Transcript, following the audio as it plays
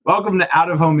Welcome to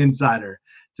Out of Home Insider.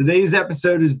 Today's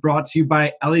episode is brought to you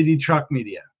by LED Truck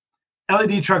Media.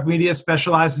 LED Truck Media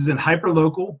specializes in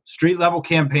hyperlocal, street-level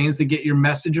campaigns that get your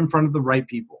message in front of the right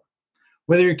people.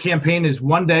 Whether your campaign is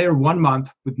 1 day or 1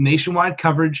 month, with nationwide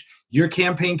coverage, your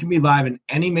campaign can be live in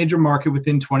any major market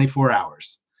within 24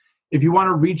 hours. If you want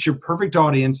to reach your perfect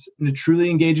audience in a truly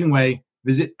engaging way,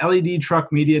 visit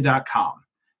ledtruckmedia.com.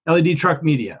 LED Truck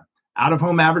Media, Out of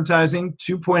Home Advertising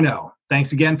 2.0.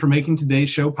 Thanks again for making today's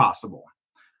show possible.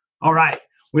 All right,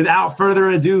 without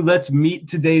further ado, let's meet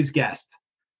today's guest.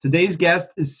 Today's guest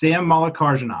is Sam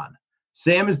Mallikarjunan.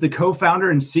 Sam is the co-founder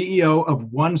and CEO of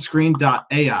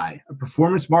OneScreen.ai, a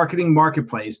performance marketing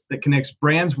marketplace that connects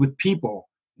brands with people,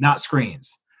 not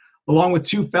screens. Along with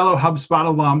two fellow HubSpot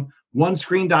alum,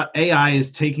 OneScreen.ai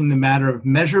is taking the matter of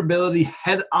measurability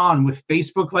head on with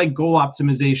Facebook-like goal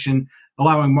optimization,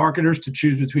 allowing marketers to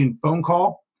choose between phone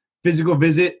call, physical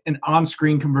visit, and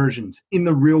on-screen conversions in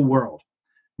the real world.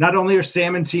 Not only are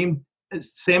Sam and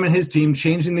his team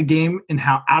changing the game in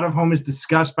how out-of-home is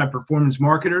discussed by performance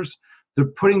marketers, they're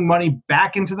putting money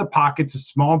back into the pockets of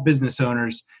small business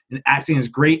owners and acting as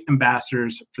great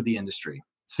ambassadors for the industry.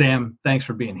 Sam, thanks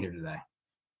for being here today.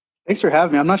 Thanks for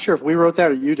having me. I'm not sure if we wrote that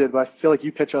or you did, but I feel like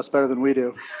you pitch us better than we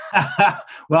do.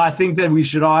 Well, I think that we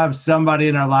should all have somebody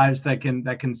in our lives that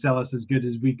can sell us as good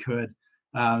as we could.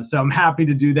 So I'm happy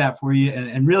to do that for you,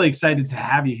 and really excited to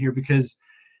have you here because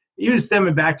even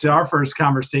stemming back to our first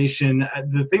conversation,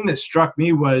 the thing that struck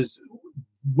me was,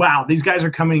 wow, these guys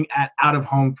are coming at out of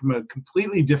home from a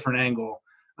completely different angle.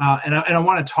 And I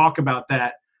want to talk about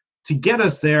that. To get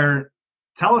us there,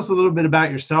 tell us a little bit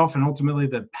about yourself and ultimately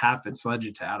the path that's led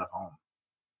you to out of home.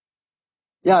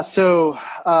 Yeah, so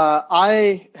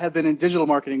I have been in digital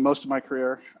marketing most of my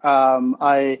career.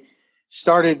 I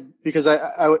started because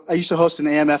I used to host an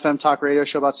AM/FM talk radio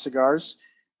show about cigars,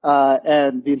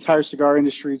 and the entire cigar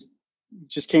industry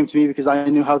just came to me because I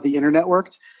knew how the internet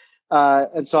worked.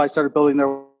 And so I started building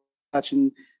their touch,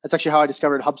 and that's actually how I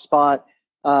discovered HubSpot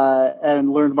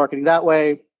and learned marketing that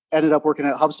way. Ended up working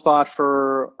at HubSpot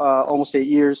for almost 8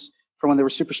 years, from when they were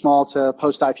super small to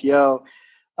post-IPO.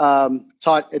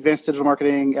 Taught advanced digital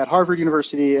marketing at Harvard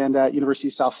University and at University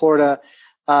of South Florida.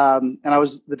 And I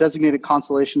was the designated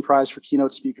consolation prize for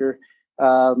keynote speaker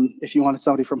if you wanted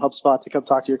somebody from HubSpot to come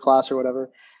talk to your class or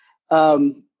whatever.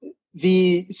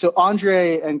 So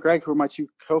Andre and Greg, who are my two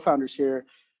co-founders here,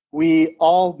 we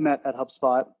all met at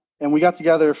HubSpot, and we got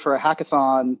together for a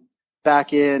hackathon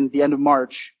back in the end of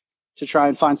March to try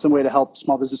and find some way to help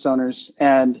small business owners.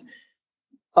 And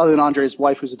other than Andre's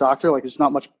wife, who's a doctor, like there's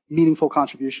not much meaningful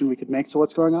contribution we could make to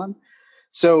what's going on.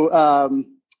 So,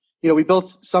 we built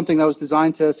something that was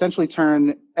designed to essentially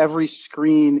turn every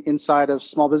screen inside of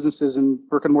small businesses and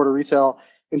brick and mortar retail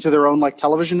into their own like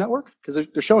television network, because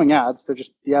they're showing ads.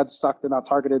 The ads suck. They're not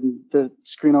targeted, and the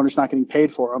screen owner's not getting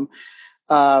paid for them.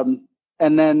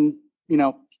 And then,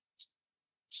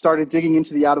 started digging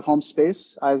into the out-of-home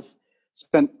space. I've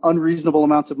spent unreasonable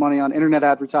amounts of money on internet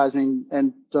advertising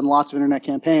and done lots of internet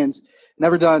campaigns.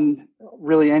 Never done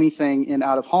really anything in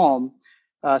out-of-home.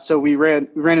 So we ran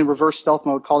in reverse stealth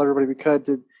mode, called everybody we could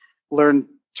to learn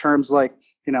terms like,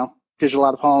 digital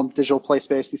out-of-home, digital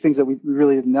play-space, these things that we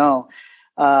really didn't know.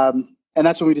 And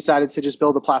that's when we decided to just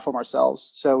build the platform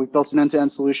ourselves. So we built an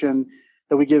end-to-end solution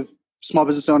that we give small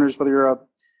business owners, whether you're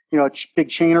a big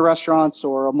chain of restaurants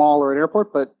or a mall or an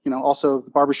airport, but also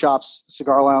the barbershops, the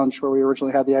cigar lounge where we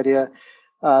originally had the idea.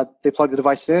 They plug the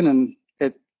device in, and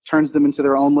it turns them into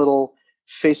their own little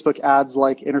Facebook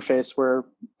ads-like interface where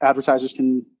advertisers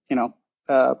can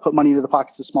put money into the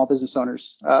pockets of small business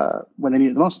owners when they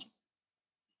need it the most.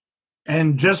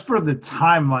 And just for the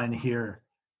timeline here,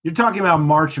 you're talking about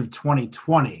March of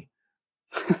 2020.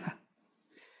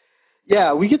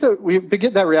 Yeah, we get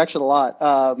that reaction a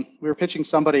lot. We were pitching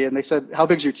somebody, and they said, "How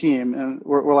big's your team?" And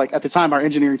we're like, at the time, our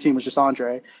engineering team was just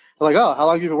Andre. They're like, "Oh, how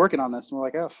long have you been working on this?" And we're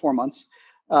like, 4 months.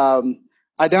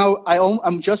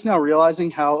 I'm just now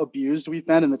realizing how abused we've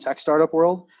been in the tech startup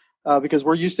world because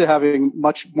we're used to having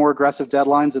much more aggressive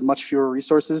deadlines and much fewer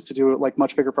resources to do like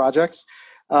much bigger projects.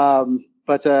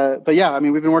 But yeah,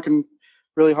 we've been working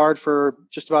really hard for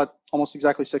just about almost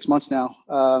exactly 6 months now.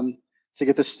 To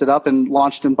get this stood up and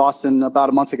launched in Boston about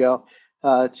a month ago,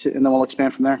 and then we'll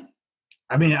expand from there.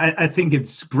 I think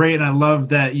it's great, and I love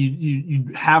that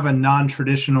you have a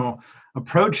non-traditional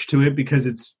approach to it because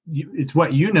it's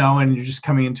what you know, and you're just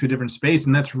coming into a different space,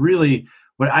 and that's really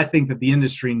what I think that the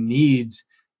industry needs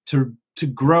to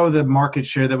grow the market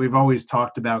share that we've always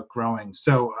talked about growing.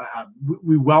 So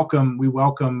we welcome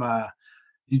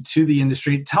you to the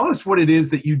industry. Tell us what it is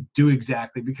that you do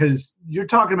exactly, because you're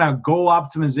talking about goal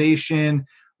optimization.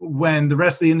 when the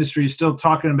rest of the industry is still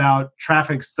talking about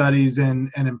traffic studies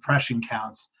and impression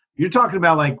counts. You're talking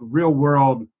about like real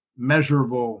world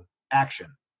measurable action.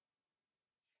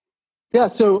 Yeah.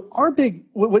 So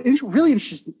what really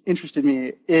interested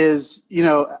me is,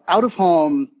 out of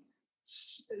home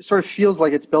sort of feels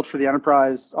like it's built for the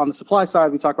enterprise. On the supply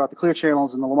side, we talk about the clear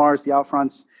channels and the Lamars, the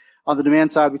Outfronts. On the demand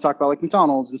side, we talk about like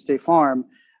McDonald's and State Farm.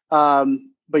 But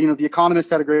The Economist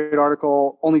had a great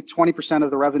article. Only 20%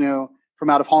 of the revenue from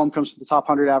out of home comes from the top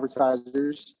 100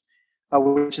 advertisers,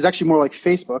 which is actually more like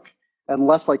Facebook and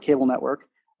less like cable network.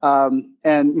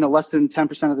 Less than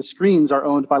 10% of the screens are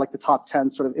owned by like the top 10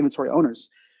 sort of inventory owners,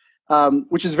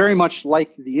 which is very much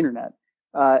like the internet.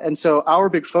 And so our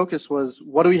big focus was,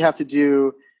 what do we have to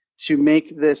do to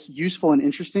make this useful and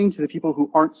interesting to the people who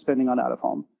aren't spending on out of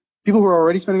home? People who are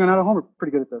already spending on out of home are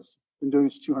pretty good at this. Been doing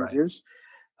this for 200 years.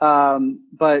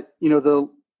 But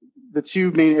the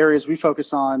two main areas we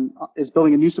focus on is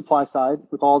building a new supply side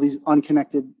with all these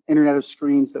unconnected Internet of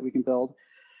screens that we can build.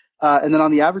 And then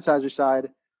on the advertiser side,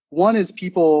 one is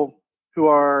people who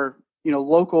are,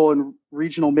 local and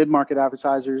regional mid-market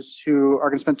advertisers who are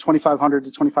going to spend $2,500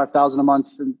 to $25,000 a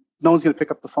month, and no one's going to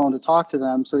pick up the phone to talk to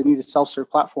them, so they need a self-serve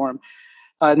platform.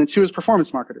 And then two is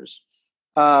performance marketers.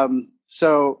 I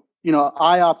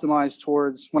optimize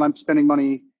towards, when I'm spending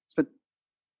money, spent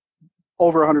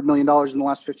over $100 million in the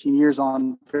last 15 years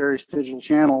on various digital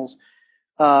channels,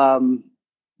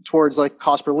 towards like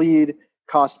cost per lead,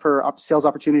 cost per sales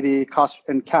opportunity, cost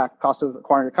and CAC, cost of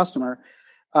acquiring a customer.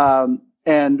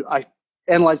 And I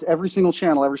analyze every single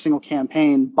channel, every single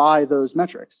campaign by those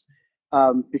metrics,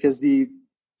 because the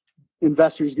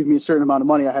investors give me a certain amount of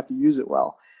money, I have to use it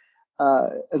well.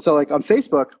 And so like on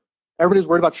Facebook, everybody's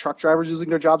worried about truck drivers losing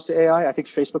their jobs to AI. I think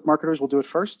Facebook marketers will do it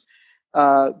first,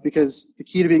 because the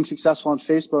key to being successful on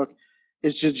Facebook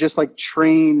is just like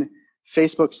train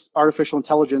Facebook's artificial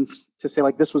intelligence to say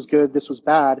like, this was good, this was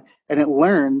bad. And it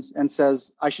learns and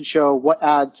says, I should show what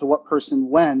ad to what person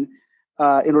when,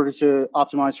 in order to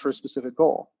optimize for a specific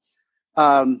goal.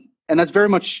 And that's very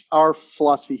much our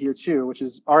philosophy here too, which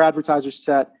is our advertisers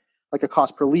set like a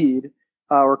cost per lead,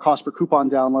 or cost per coupon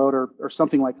download or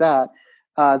something like that.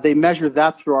 They measure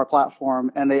that through our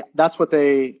platform, and that's what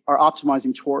they are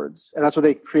optimizing towards. And that's what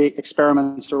they create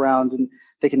experiments around, and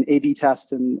they can A/B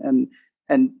test and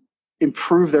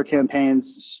improve their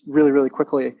campaigns really, really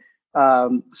quickly,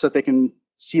 so that they can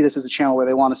see this as a channel where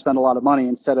they want to spend a lot of money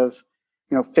instead of,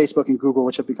 Facebook and Google,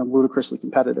 which have become ludicrously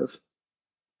competitive.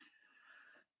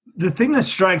 The thing that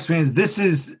strikes me is this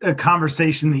is a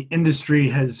conversation the industry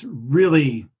has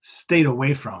really stayed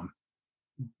away from.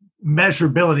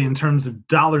 Measurability in terms of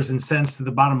dollars and cents to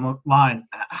the bottom line.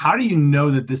 How do you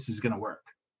know that this is going to work?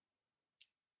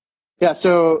 Yeah,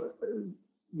 so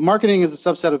marketing is a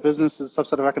subset of business, is a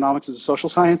subset of economics, is a social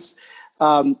science.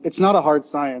 It's not a hard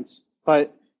science,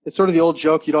 but it's sort of the old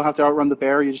joke, you don't have to outrun the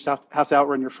bear, you just have to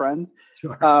outrun your friend.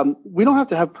 Sure. We don't have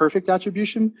to have perfect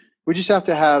attribution. We just have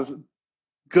to have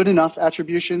good enough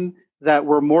attribution that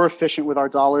we're more efficient with our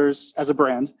dollars as a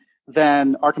brand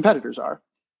than our competitors are,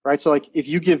 right? So like if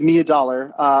you give me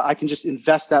 $1, I can just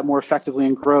invest that more effectively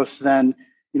in growth than,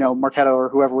 Marketo or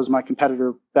whoever was my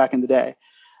competitor back in the day.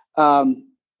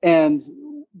 And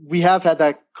we have had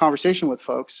that conversation with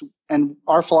folks, and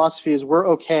our philosophy is we're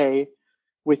okay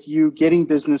with you getting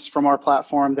business from our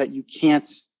platform that you can't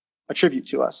attribute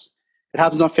to us. It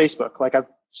happens on Facebook. Like I've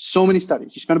so many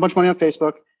studies. You spend a bunch of money on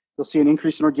Facebook, you'll see an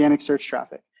increase in organic search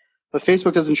traffic. But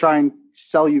Facebook doesn't try and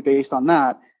sell you based on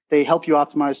that. They help you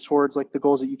optimize towards like the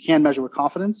goals that you can measure with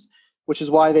confidence, which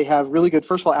is why they have really good,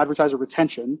 first of all, advertiser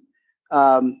retention.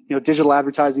 Digital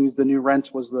advertising is the new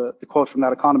rent was the quote from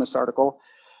that Economist article.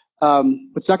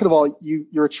 But second of all,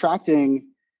 you're attracting,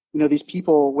 these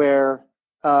people where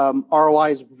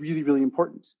ROI is really, really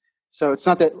important. So it's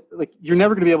not that like you're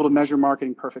never going to be able to measure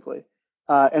marketing perfectly.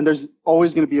 And there's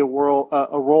always going to be a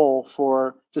role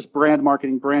for just brand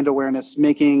marketing, brand awareness,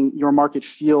 making your market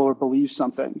feel or believe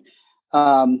something.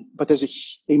 But there's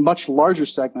a much larger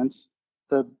segment,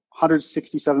 the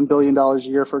 $167 billion a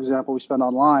year, for example, we spend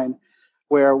online,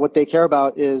 where what they care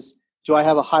about is, do I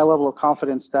have a high level of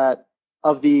confidence that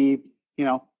of the,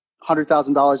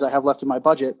 $100,000 I have left in my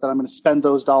budget, that I'm going to spend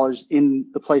those dollars in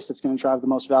the place that's going to drive the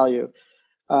most value.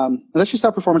 And that's just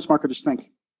how performance marketers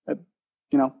think.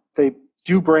 They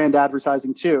do brand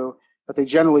advertising too, but they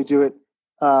generally do it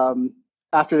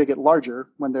after they get larger,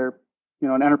 when they're,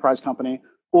 an enterprise company,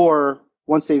 or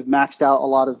once they've maxed out a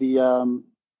lot of the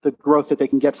growth that they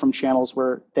can get from channels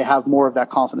where they have more of that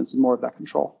confidence and more of that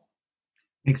control.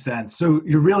 Makes sense. So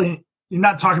you're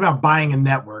not talking about buying a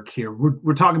network here.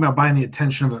 We're talking about buying the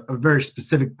attention of a very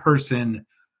specific person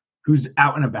who's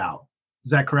out and about.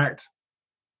 Is that correct?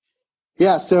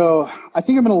 Yeah, so I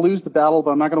think I'm going to lose the battle,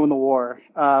 but I'm not going to win the war.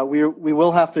 We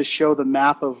will have to show the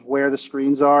map of where the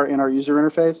screens are in our user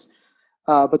interface.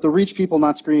 But the reach people,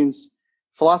 not screens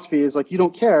philosophy is like, you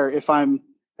don't care if I'm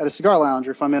at a cigar lounge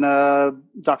or if I'm in a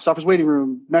doctor's office waiting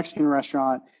room, Mexican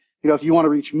restaurant. If you want to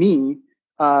reach me,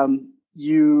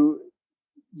 you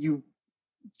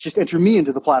just enter me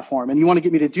into the platform, and you want to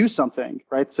get me to do something,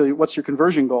 right? So what's your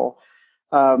conversion goal?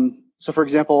 So for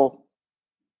example,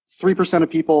 3% of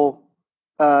people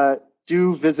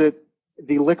do visit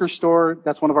the liquor store.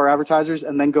 That's one of our advertisers,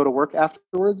 and then go to work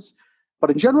afterwards.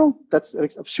 But in general,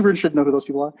 I'm super interested to know who those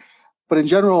people are. But in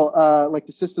general, like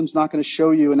the system's not going to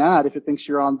show you an ad if it thinks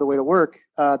you're on the way to work.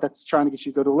 That's trying to get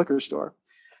you to go to a liquor store.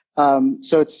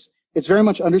 So it's very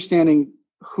much understanding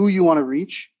who you want to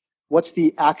reach, what's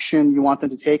the action you want them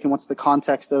to take, and what's the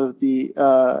context of the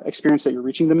experience that you're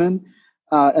reaching them in,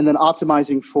 and then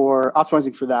optimizing for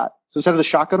that. So instead of the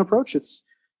shotgun approach, it's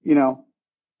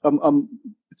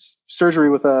it's surgery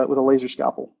with a laser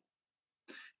scalpel.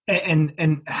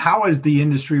 And how has the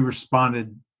industry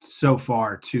responded so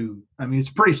far to? I mean, it's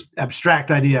a pretty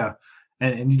abstract idea,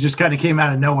 and you just kind of came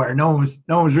out of nowhere. No one was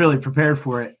really prepared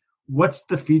for it. What's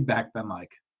the feedback been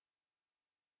like?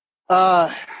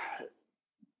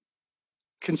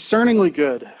 Concerningly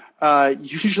good.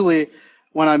 Usually,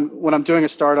 when I'm doing a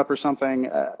startup or something,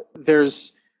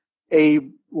 there's a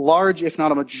large, if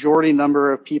not a majority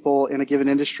number of people in a given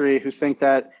industry who think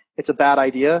that it's a bad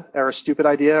idea or a stupid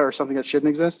idea or something that shouldn't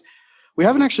exist. We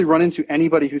haven't actually run into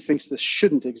anybody who thinks this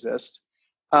shouldn't exist.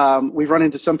 We've run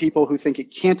into some people who think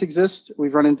it can't exist.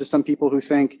 We've run into some people who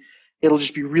think it'll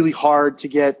just be really hard to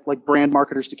get like brand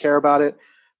marketers to care about it,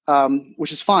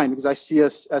 which is fine because I see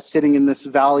us as sitting in this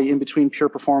valley in between pure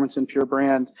performance and pure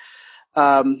brand.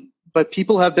 But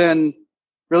people have been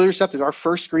really receptive. Our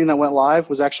first screen that went live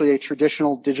was actually a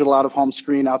traditional digital out-of-home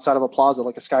screen outside of a plaza,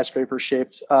 like a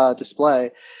skyscraper-shaped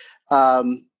display. I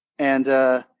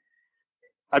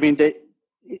mean,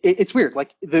 it's weird.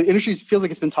 Like the industry feels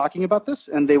like it's been talking about this,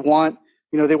 and they want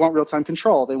real-time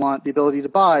control. They want the ability to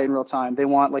buy in real time. They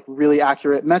want like really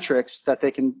accurate metrics that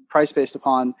they can price based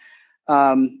upon.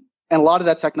 And a lot of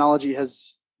that technology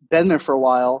has been there for a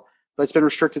while, but it's been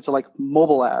restricted to like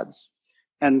mobile ads.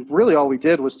 And really, all we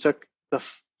did was took the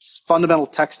fundamental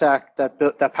tech stack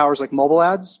that powers like mobile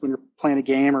ads when you're playing a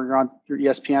game or you're on your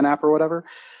ESPN app or whatever,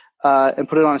 and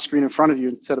put it on a screen in front of you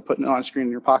instead of putting it on a screen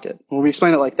in your pocket. When we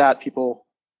explain it like that, people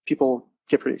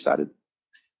get pretty excited.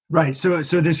 Right. So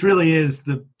this really is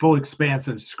the full expanse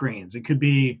of screens. It could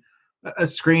be a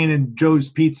screen in Joe's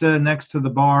Pizza next to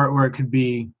the bar, or it could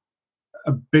be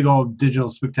a big old digital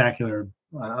spectacular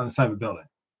on the side of a building.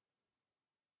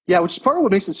 Yeah, which is part of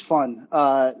what makes this fun.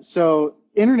 So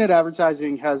internet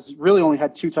advertising has really only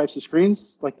had two types of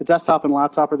screens. Like the desktop and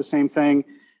laptop are the same thing.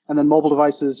 And then mobile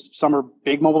devices, some are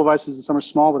big mobile devices and some are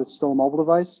small, but it's still a mobile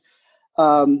device.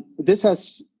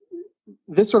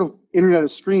 This sort of internet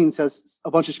of screens has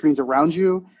a bunch of screens around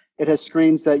you. It has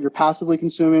screens that you're passively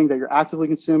consuming, that you're actively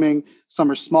consuming. Some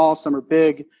are small, some are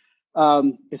big.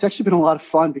 It's actually been a lot of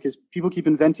fun because people keep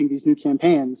inventing these new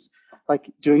campaigns,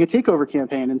 like doing a takeover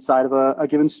campaign inside of a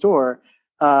given store,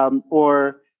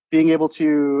 or being able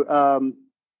to,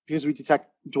 because we detect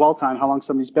dwell time, how long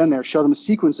somebody's been there, show them a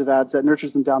sequence of ads that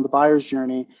nurtures them down the buyer's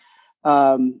journey.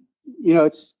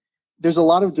 There's a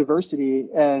lot of diversity,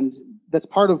 and that's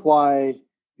part of why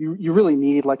you really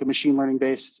need like a machine learning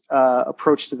based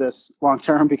approach to this long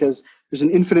term, because there's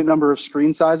an infinite number of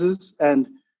screen sizes, and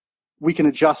we can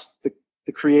adjust the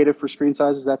creative for screen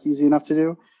sizes. That's easy enough to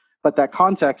do. But that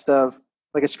context of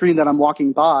like a screen that I'm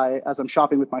walking by as I'm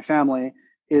shopping with my family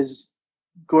is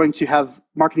going to have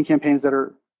marketing campaigns that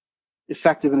are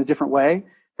effective in a different way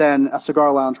than a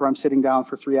cigar lounge where I'm sitting down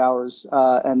for 3 hours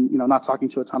and not talking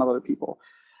to a ton of other people.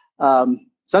 So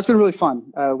that's been really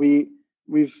fun.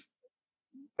 We've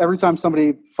every time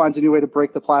somebody finds a new way to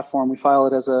break the platform, we file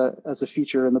it as a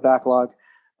feature in the backlog.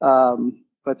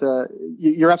 But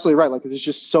you're absolutely right. Like there's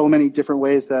just so many different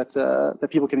ways that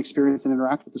people can experience and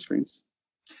interact with the screens.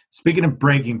 Speaking of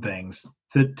breaking things,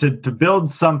 to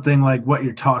build something like what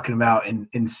you're talking about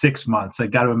in 6 months, I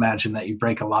got to imagine that you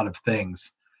break a lot of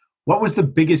things. What was the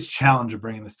biggest challenge of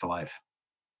bringing this to life?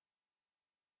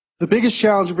 The biggest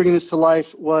challenge of bringing this to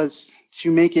life was to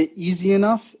make it easy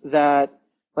enough that,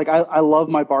 like, I love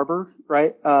my barber,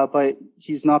 right? But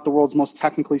he's not the world's most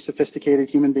technically sophisticated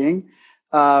human being.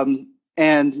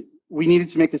 And we needed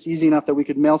to make this easy enough that we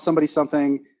could mail somebody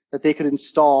something that they could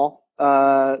install.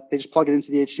 They just plug it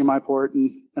into the HDMI port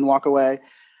and walk away.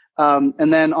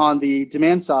 And then on the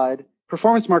demand side,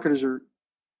 performance marketers are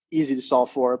easy to solve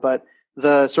for, but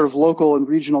the sort of local and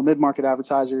regional mid-market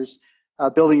advertisers,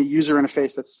 building a user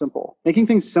interface that's simple. Making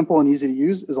things simple and easy to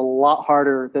use is a lot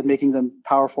harder than making them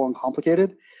powerful and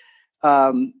complicated.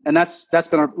 And that's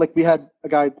been like we had a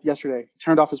guy yesterday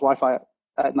turned off his Wi-Fi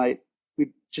at night. We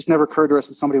just never occurred to us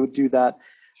that somebody would do that.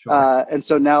 Sure. And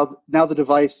so now the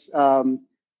device,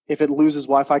 if it loses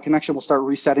Wi-Fi connection, will start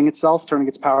resetting itself, turning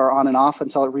its power on and off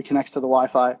until it reconnects to the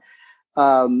Wi-Fi.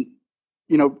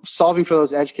 Solving for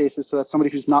those edge cases so that somebody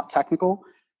who's not technical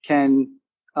can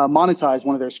monetize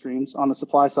one of their screens on the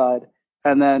supply side,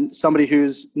 and then somebody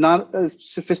who's not a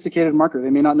sophisticated marketer, they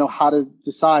may not know how to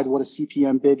decide what a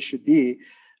CPM bid should be,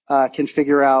 can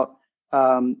figure out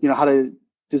how to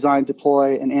design,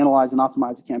 deploy, and analyze and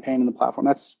optimize a campaign in the platform.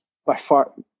 That's by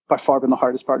far been the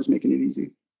hardest part, is making it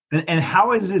easy. And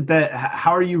how is it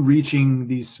how are you reaching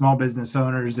these small business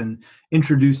owners and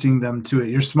introducing them to it?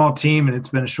 You're a small team and it's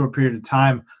been a short period of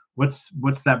time. What's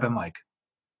that been like?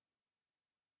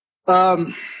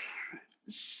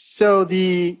 So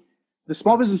the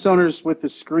small business owners with the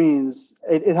screens,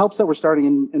 it helps that we're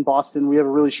starting in Boston. We have a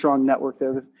really strong network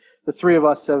there. The three of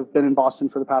us have been in Boston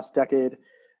for the past decade.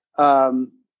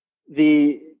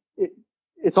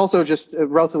 It's also just a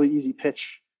relatively easy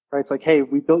pitch, right? It's like, hey,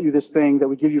 we built you this thing that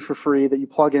we give you for free that you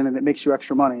plug in and it makes you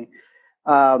extra money.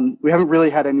 We haven't really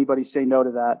had anybody say no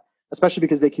to that, especially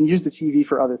because they can use the TV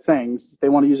for other things. If they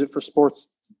want to use it for sports,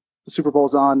 the Super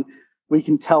Bowl's on. We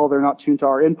can tell they're not tuned to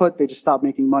our input. They just stop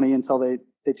making money until they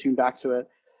tune back to it.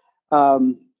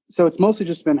 So it's mostly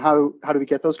just been how do we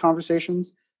get those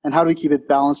conversations, and how do we keep it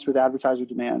balanced with advertiser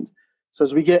demand? So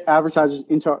as we get advertisers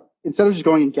instead of just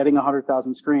going and getting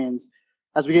 100,000 screens,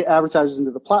 as we get advertisers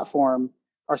into the platform,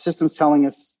 our system's telling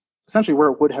us essentially where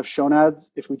it would have shown ads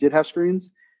if we did have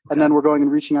screens. And then we're going and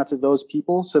reaching out to those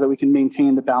people so that we can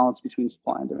maintain the balance between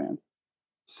supply and demand.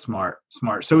 Smart.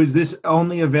 So is this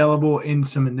only available in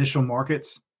some initial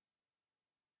markets?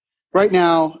 Right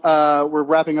now, we're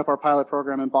wrapping up our pilot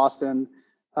program in Boston.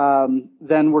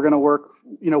 Then we're going to work,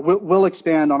 we'll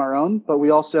expand on our own, but we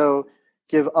also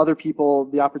give other people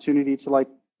the opportunity to, like,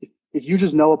 if you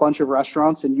just know a bunch of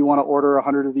restaurants and you want to order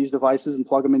 100 of these devices and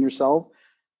plug them in yourself,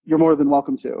 you're more than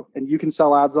welcome to. And you can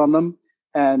sell ads on them.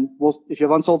 And if you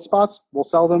have unsold spots, we'll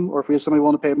sell them. Or if we have somebody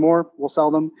willing to pay more, we'll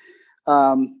sell them.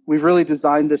 We've really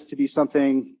designed this to be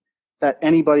something that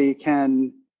anybody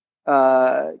can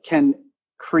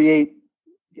create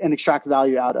and extract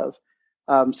value out of.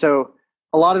 So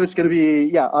a lot of it's going to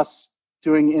be, us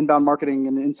doing inbound marketing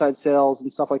and inside sales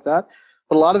and stuff like that.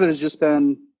 But a lot of it has just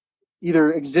been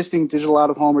either existing digital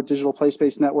out-of-home or digital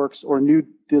place-based networks, or new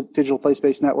digital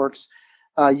place-based networks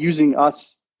using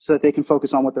us so that they can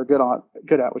focus on what they're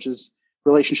good at, which is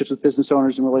relationships with business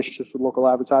owners and relationships with local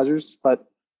advertisers, but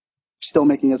still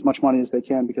making as much money as they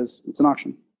can because it's an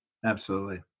auction.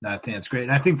 Absolutely. I think that's great.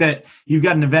 And I think that you've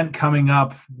got an event coming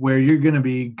up where you're going to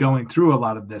be going through a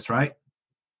lot of this, right?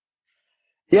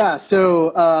 Yeah.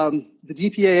 So the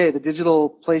DPAA, the Digital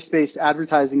Place-Based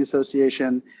Advertising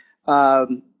Association,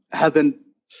 have been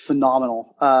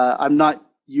phenomenal. I'm not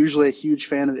usually a huge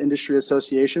fan of industry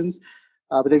associations,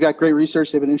 but they've got great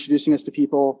research. They've been introducing us to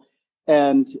people,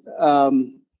 and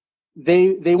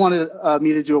they wanted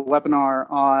me to do a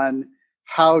webinar on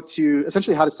how to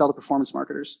sell to performance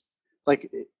marketers.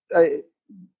 Like,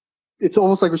 it's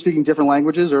almost like we're speaking different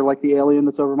languages, or like the alien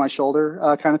that's over my shoulder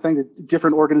kind of thing. The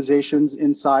different organizations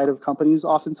inside of companies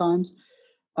oftentimes,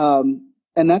 and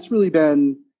that's really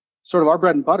been sort of our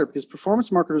bread and butter, because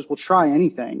performance marketers will try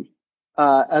anything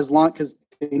because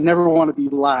they never want to be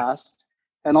last.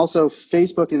 And also,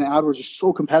 Facebook and AdWords are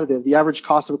so competitive. The average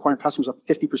cost of acquiring customers is up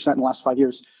 50% in the last 5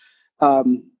 years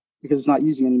because it's not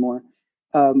easy anymore.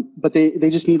 But they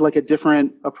just need like a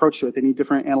different approach to it. They need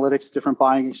different analytics, different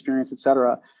buying experience, et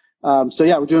cetera. So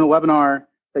we're doing a webinar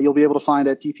that you'll be able to find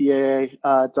at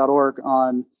dpaa.org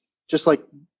on just like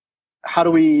how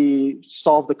do we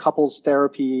solve the couples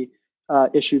therapy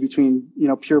issue between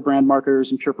pure brand marketers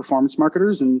and pure performance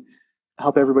marketers, and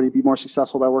help everybody be more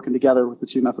successful by working together with the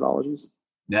two methodologies.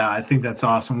 Yeah, I think that's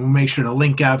awesome. We'll make sure to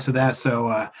link out to that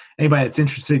so anybody that's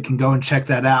interested can go and check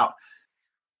that out.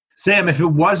 Sam, if it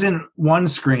wasn't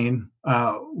OneScreen,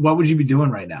 what would you be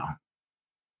doing right now?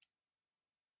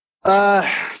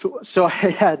 So I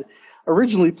had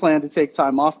originally planned to take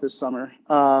time off this summer.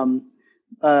 My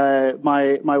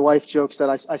wife jokes that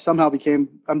I somehow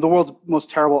I'm the world's most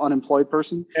terrible unemployed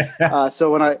person.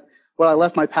 So when I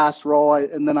left my past role,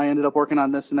 and then I ended up working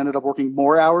on this and ended up working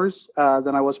more hours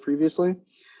than I was previously.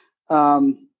 I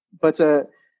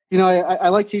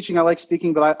like teaching, I like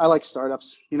speaking, but I like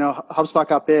startups. HubSpot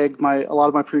got big. A lot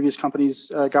of my previous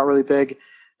companies got really big,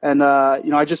 and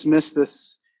I just missed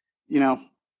this,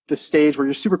 this stage where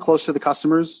you're super close to the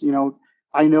customers.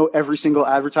 I know every single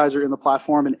advertiser in the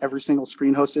platform and every single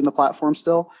screen host in the platform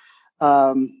still.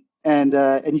 And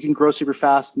you can grow super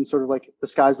fast, and sort of like the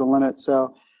sky's the limit.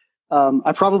 So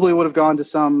I probably would have gone to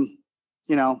some,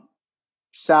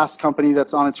 SaaS company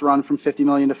that's on its run from $50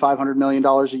 million to $500 million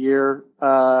a year.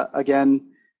 Again,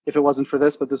 if it wasn't for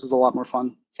this, but this is a lot more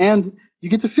fun, and you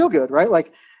get to feel good, right?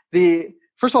 Like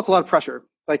first of all, it's a lot of pressure.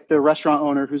 Like the restaurant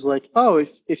owner who's like, oh,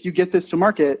 if you get this to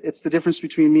market, it's the difference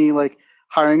between me like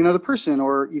hiring another person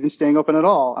or even staying open at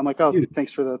all. I'm like, oh,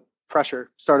 thanks for the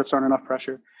pressure. Startups aren't enough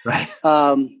pressure. Right.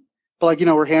 But like,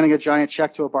 we're handing a giant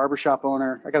check to a barbershop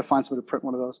owner. I got to find somebody to print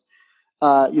one of those.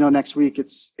 Next week.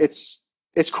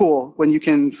 It's cool when you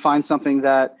can find something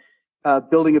that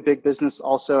building a big business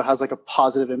also has like a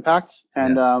positive impact.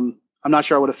 And I'm not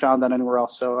sure I would have found that anywhere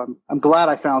else. So I'm glad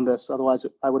I found this. Otherwise,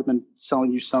 I would have been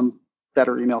selling you some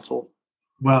better email tool.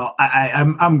 Well,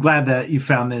 I'm glad that you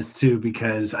found this too,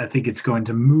 because I think it's going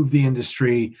to move the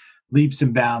industry leaps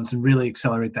and bounds and really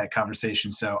accelerate that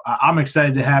conversation. So I'm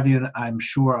excited to have you, and I'm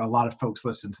sure a lot of folks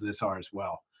listen to this are as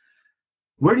well.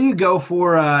 Where do you go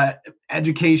for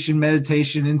education,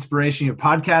 meditation, inspiration? You're a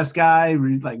podcast guy,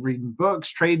 reading books,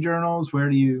 trade journals. Where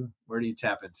do you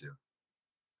tap into?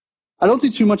 I don't do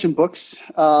too much in books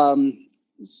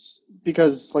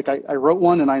because like I wrote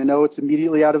one and I know it's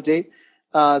immediately out of date.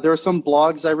 There are some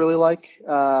blogs I really like.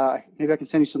 Maybe I can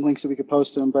send you some links so we could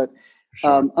post them. But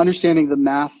sure. Understanding the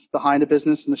math behind a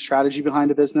business and the strategy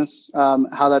behind a business,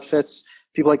 how that fits.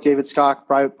 People like David Scott,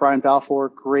 Brian Balfour,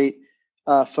 great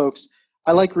folks.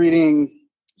 I like reading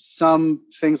some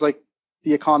things like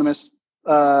The Economist.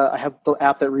 I have the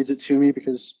app that reads it to me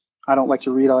because I don't like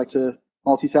to read. I like to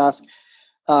multitask.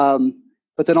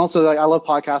 But then also I love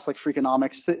podcasts like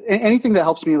Freakonomics. Anything that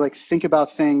helps me like think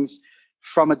about things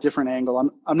from a different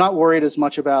angle. I'm not worried as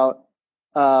much about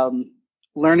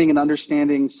learning and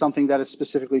understanding something that is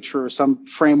specifically true, some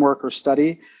framework or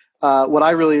study. What I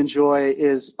really enjoy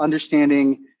is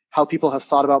understanding how people have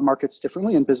thought about markets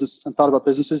differently and thought about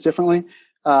businesses differently.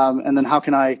 And then how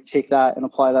can I take that and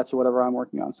apply that to whatever I'm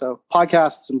working on? So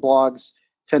podcasts and blogs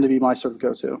tend to be my sort of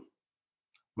go-to.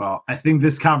 Well, I think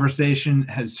this conversation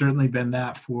has certainly been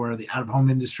that for the out-of-home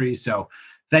industry. So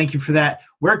thank you for that.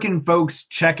 Where can folks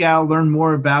check out, learn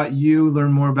more about you,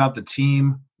 learn more about the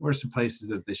team? Where are some places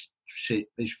that they should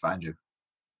find you?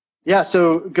 Yeah,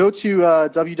 so go to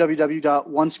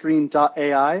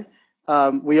www.onescreen.ai.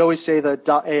 We always say the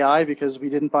 .ai because we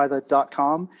didn't buy the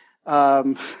 .com.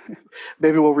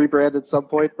 Maybe we'll rebrand at some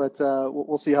point, but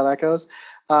we'll see how that goes.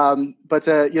 But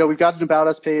we've got an About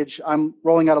Us page. I'm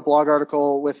rolling out a blog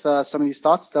article with some of these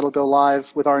thoughts that'll go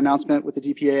live with our announcement with the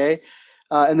DPAA.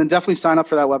 And then definitely sign up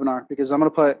for that webinar because I'm going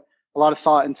to put a lot of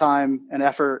thought and time and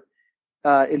effort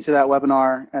into that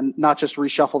webinar and not just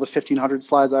reshuffle the 1,500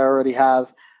 slides I already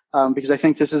have, because I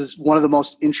think this is one of the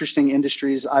most interesting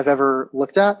industries I've ever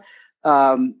looked at.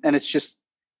 And it's just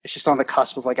on the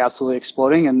cusp of like absolutely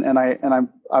exploding. And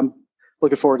I'm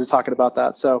looking forward to talking about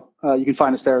that. So you can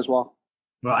find us there as well.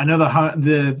 Well, I know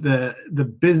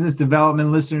the business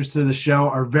development listeners to the show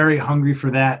are very hungry for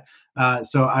that.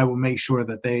 So I will make sure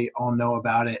that they all know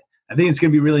about it. I think it's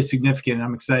going to be really significant.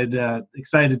 I'm excited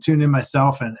to tune in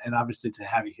myself and obviously to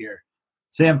have you here.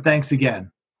 Sam, thanks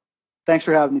again. Thanks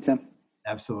for having me, Tim.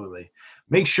 Absolutely.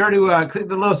 Make sure to click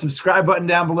the little subscribe button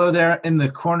down below there in the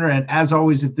corner. And as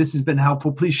always, if this has been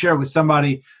helpful, please share it with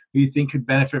somebody who you think could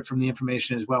benefit from the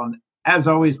information as well. And as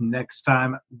always, next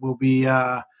time we'll be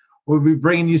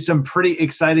bringing you some pretty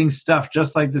exciting stuff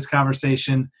just like this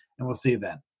conversation, and we'll see you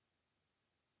then.